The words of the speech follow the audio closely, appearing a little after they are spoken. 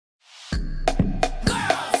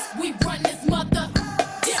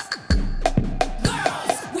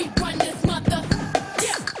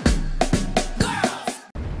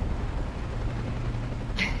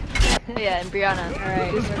Brianna.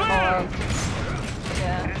 Alright, These are called...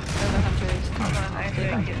 Yeah, they're the hunters. Hold on, I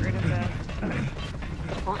have to get rid of that.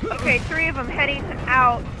 Okay, 3 of them heading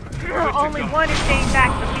out. Only 1 is staying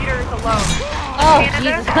back. The leader is alone. Oh,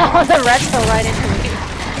 Canada? Jesus. That was a retro right into me.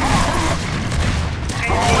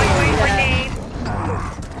 Okay, 1 doing grenade.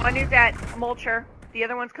 1 is at Mulcher. The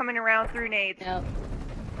other one's coming around through nades. Yep.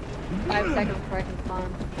 5 seconds before I can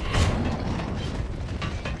spawn.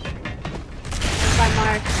 By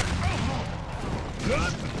Mark.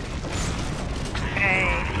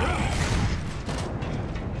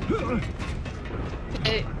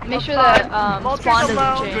 Okay. Make sure that Mulcher's spawn doesn't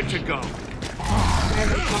alone. change. Good to go.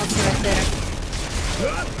 There's a small kid right there.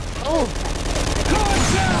 Oh!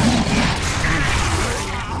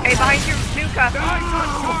 Hey, behind you, Nuka.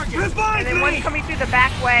 And then 1's coming through the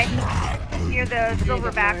back way. Near the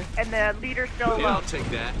silverback. And the leader's still Yeah, I'll alone. take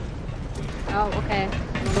that. Oh, okay.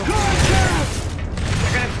 They're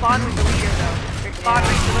gonna spawn with the leader, though. They spawn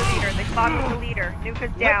with the leader. They spawn with the leader.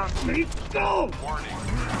 Nuka's down.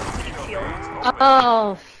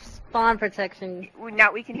 Oh, spawn protection.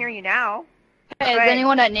 Now we can hear you now. Hey, is Right.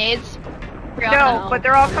 anyone that needs? No, but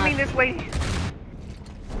they're all coming this way.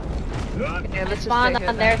 Okay, let's Spawn just stay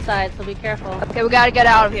on here, their side, so be careful. then. Okay, we gotta get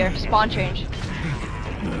out of here. Spawn change.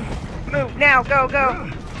 Move now, go, go.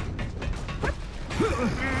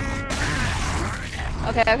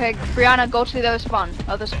 Okay, Brianna, go to the other spawn.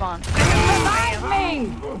 Other spawn. Revive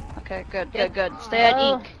me! Okay, good. Stay at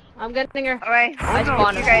Eek. I'm getting her. Alright, I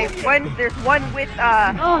spawned him. okay, there's 1 with,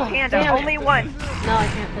 Panda, damn it. only 1. No, I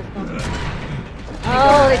can't pistol.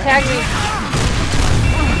 Oh, they tagged me.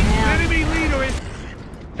 Damn. Enemy leader is...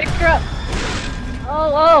 Pick her up.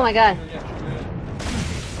 Oh my god.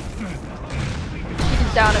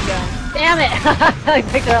 She's down again. Damn it! I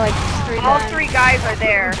picked her like 3 All times. 3 guys are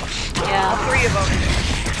there. All Yeah. 3 of them.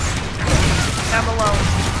 I'm alone.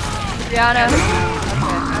 Brianna.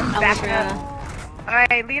 I'm back with up. Brianna.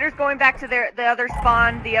 Alright, leader's going back to the other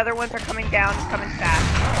spawn. The other ones are coming down. It's coming fast.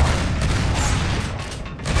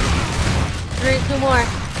 2 more.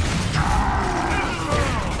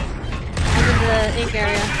 I'm in the ink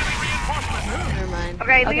area. Never mind.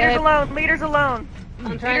 Okay, Okay. leader's alone. Leader's alone.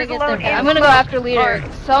 I'm trying to Leader's get alone. there. I'm gonna go after leader.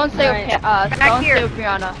 Someone stay with Alright. someone here. stay with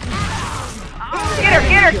Brianna.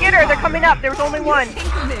 Get her! They're coming up. There was only 1.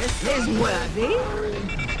 This is worthy.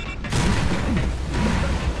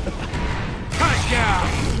 Cut down.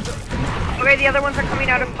 Okay, the other ones are coming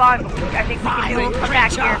out of spawn. I think we can do it. Come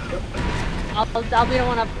back here. I'll be the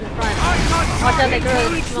one up in front. Watch out, they throw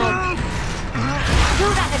the smoke. Do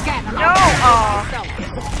that again. No! Aw.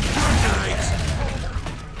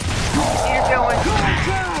 You're going.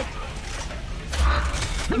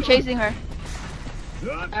 I'm chasing her.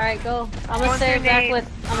 Alright, go. I'm Going gonna stay through back nades.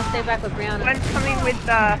 with Brianna. One's coming with,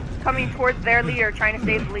 coming towards their leader, trying to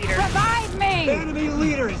save the leader. Revive me. Enemy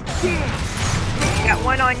leader is dead. You got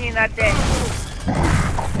 1 on you, and that's it.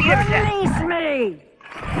 Beat him to death. Release me.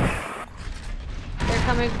 They're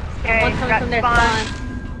coming. Okay, One's coming got from their spawn.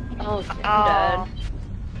 spawn. Oh shit. Oh.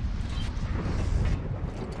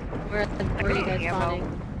 Where are you guys need ammo. spawning?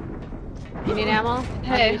 You need ammo? I'll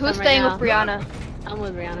Hey, do who's some staying right with Brianna? now. I'm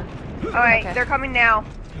with Brianna. Alright, Okay. they're coming now.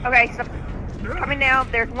 Okay, so coming now.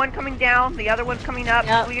 There's 1 coming down. The other one's coming up.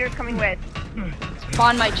 Yep. The leader's coming with.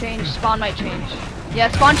 Spawn might change. Yeah,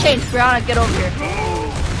 spawn change. Brianna, get over here.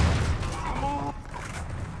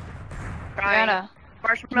 Brianna,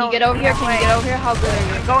 can you get over here? How good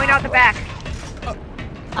are I'm you? going out the back.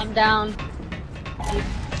 I'm down.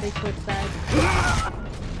 They switch sides.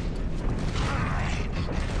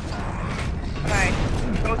 Alright,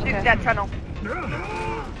 go through Okay. that tunnel.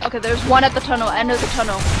 Okay, there's 1 at the tunnel, end of the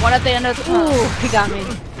tunnel. 1 at the end of the tunnel. Ooh, he got me.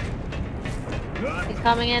 He's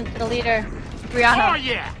coming in to the leader. Brianna,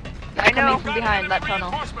 yeah. guy I know. coming from behind that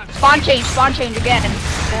tunnel. Spawn change again.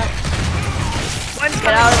 Yep. One's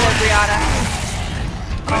Get out of there, Brianna.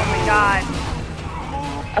 Oh my god.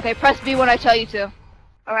 Okay, press B when I tell you to.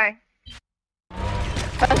 Okay.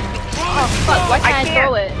 Press B. Oh fuck, why can't I can't.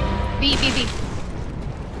 throw it? B.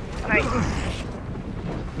 Alright.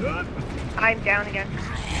 I'm down again.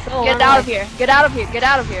 Go, Get run out away. of here. Get out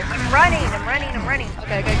of here. I'm running.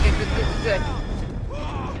 Okay, good.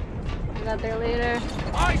 I got their leader.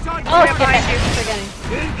 Eyes on Oh, Yeah, behind you. Forgetting.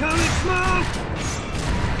 incoming smoke.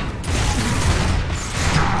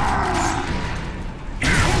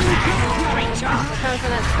 They're coming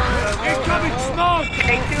from that spawn. Incoming smoke.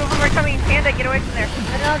 Okay, 2 of them are coming. Panda, get away from there. I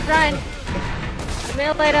know, I'm trying. I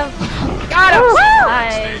melee him. Got him!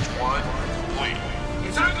 Nice.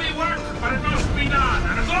 It's ugly work, but it must be done.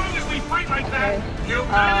 And as long as we fight like that,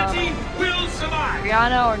 humanity will survive.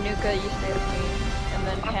 Brianna or Nuka, you stay with me. And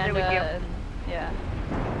then I'll stay with Panda you. and yeah.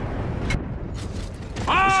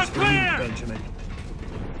 regiment.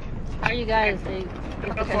 How are you guys?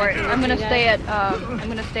 Go for it. I'm gonna stay at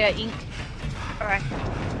Ink. Alright.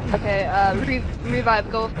 Okay, revive,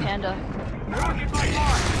 go with Panda.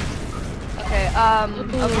 Okay,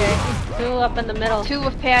 okay. 2 up in the middle. 2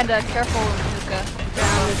 with Panda, careful, Nuka.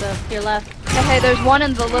 Down to your left. Hey, there's one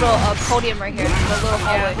in the little podium right here, the little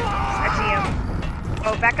hallway. I see him.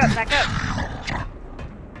 Oh, back up, back up.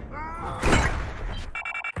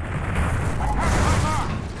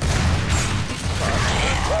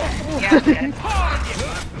 Yeah, okay.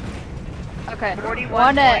 Okay, 41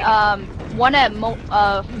 one at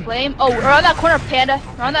Flame. Oh, around that corner, Panda.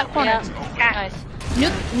 Around that corner. Yeah. Nice.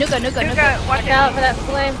 Nuka. Watch Watch out for that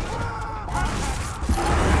flame.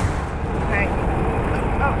 Okay.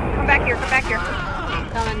 Oh, come back here,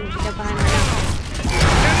 Coming, get behind right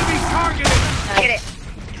Enemy targeted! Get it.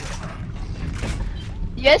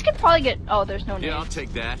 You guys could probably get. Oh, there's no Yeah, I'll name.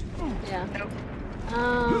 take that. now. Yeah. Nope.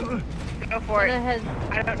 Go Go for it. ahead.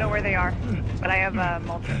 I don't know where they are, but I have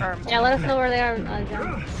Yeah, let us know where they are,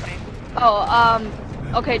 John. Oh,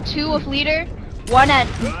 okay, 2 with Leader, 1 at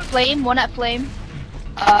Flame, 1 at Flame.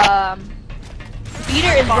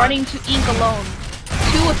 Leader is running to Ink alone.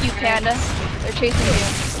 2 with you, Panda. They're chasing you.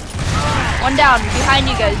 1 down, behind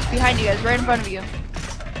you guys, right in front of you.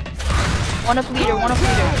 1 of Leader.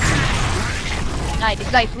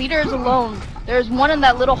 Nice, Leader is alone. There's one in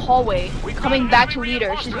that little hallway, coming back to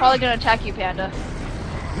Leader. She's probably gonna attack you, Panda.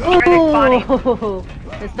 Ooh!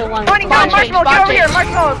 There's still one. Spawning down, Marshmallow, get over here,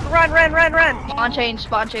 Marshmallow! Run!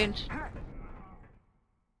 Spawn change.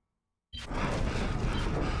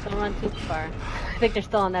 Don't run too far. I think they're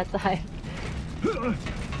still on that side.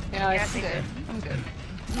 Yeah, I it's think good. I'm good.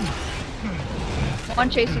 1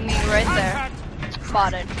 chasing me right there.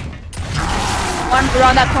 Spotted. 1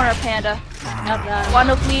 around that corner, Panda. Yep, done. 1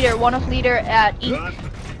 of Leader at Ink.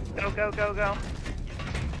 Go.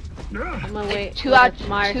 I'm gonna wait. 2 for out.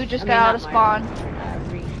 Mars. 2 just I got mean, out of not spawn. Mars.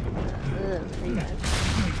 Revive.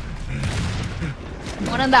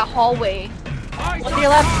 1 in that hallway. One to your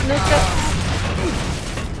left, Nuka.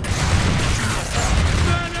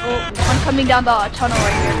 Oh, 1 coming down the tunnel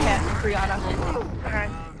right here, Brianna.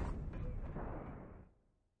 Alright.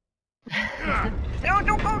 No,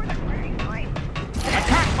 don't go! Fine.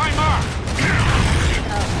 Attack my mark!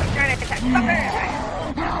 I'm trying to attack.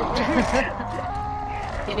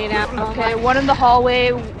 You need ammo. Okay, 1 in the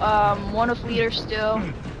hallway. 1 of Leader still.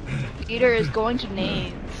 Leader is going to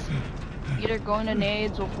nades. Leader going to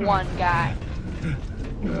nades with 1 guy.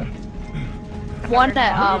 1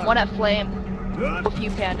 at Flame with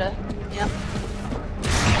you, Panda. Yep.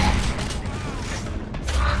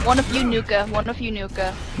 1 of you,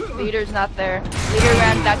 Nuka. Leader's not there. Leader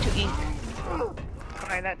ran back to Ink.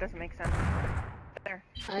 Alright, that doesn't make sense. There.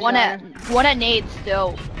 1 at nades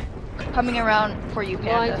still. Coming around for you,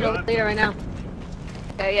 Going to Panda. the leader right now.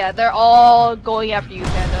 Okay, yeah, they're all going after you,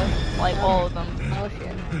 Panda. Like all of them. Oh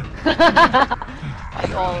shit.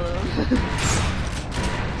 Like all of them.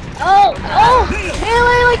 Oh!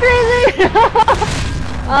 Melee like crazy!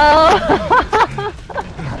 Oh!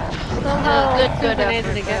 Somehow Good grenades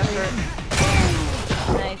effort, to get me.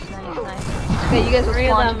 Nice. Okay, you guys will 3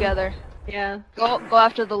 of spawn them. together. Yeah. Go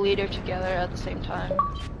after the Leader together at the same time.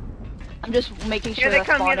 I'm just making sure Here they that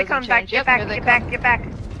come, spawn here they doesn't come. Back, change. get Yep, back, here they get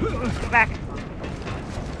come. back.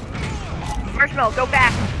 Marshmallow, go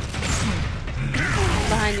back.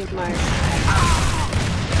 Behind you, Mars.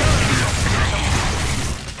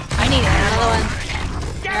 I need Another ammo. one.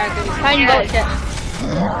 Alright, good. Behind you Oh, guys. shit.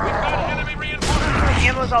 Enemy reinforcements!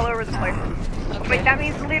 Ammo's all over the place. Okay. Wait, that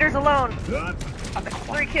means the leader's alone.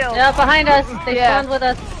 3 kills. Yeah, behind us. They Yeah. spawned with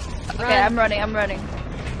us. Okay, I'm running.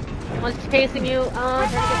 One's chasing you. Trying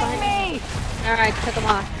to get behind me. Alright, took him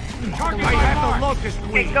off. Target I have the locust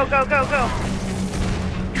Okay, wing. go.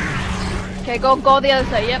 Okay, go the other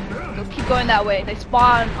side. Yep. Go, keep going that way. They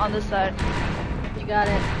spawn on this side. You got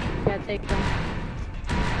it. Yeah, take them.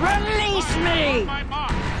 Release me! My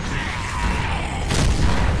mark!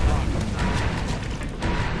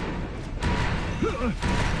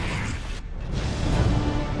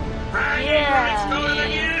 Yeah. It's going to the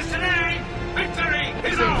news today! Victory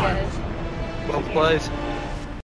is Good, ours! guys. Well, plays.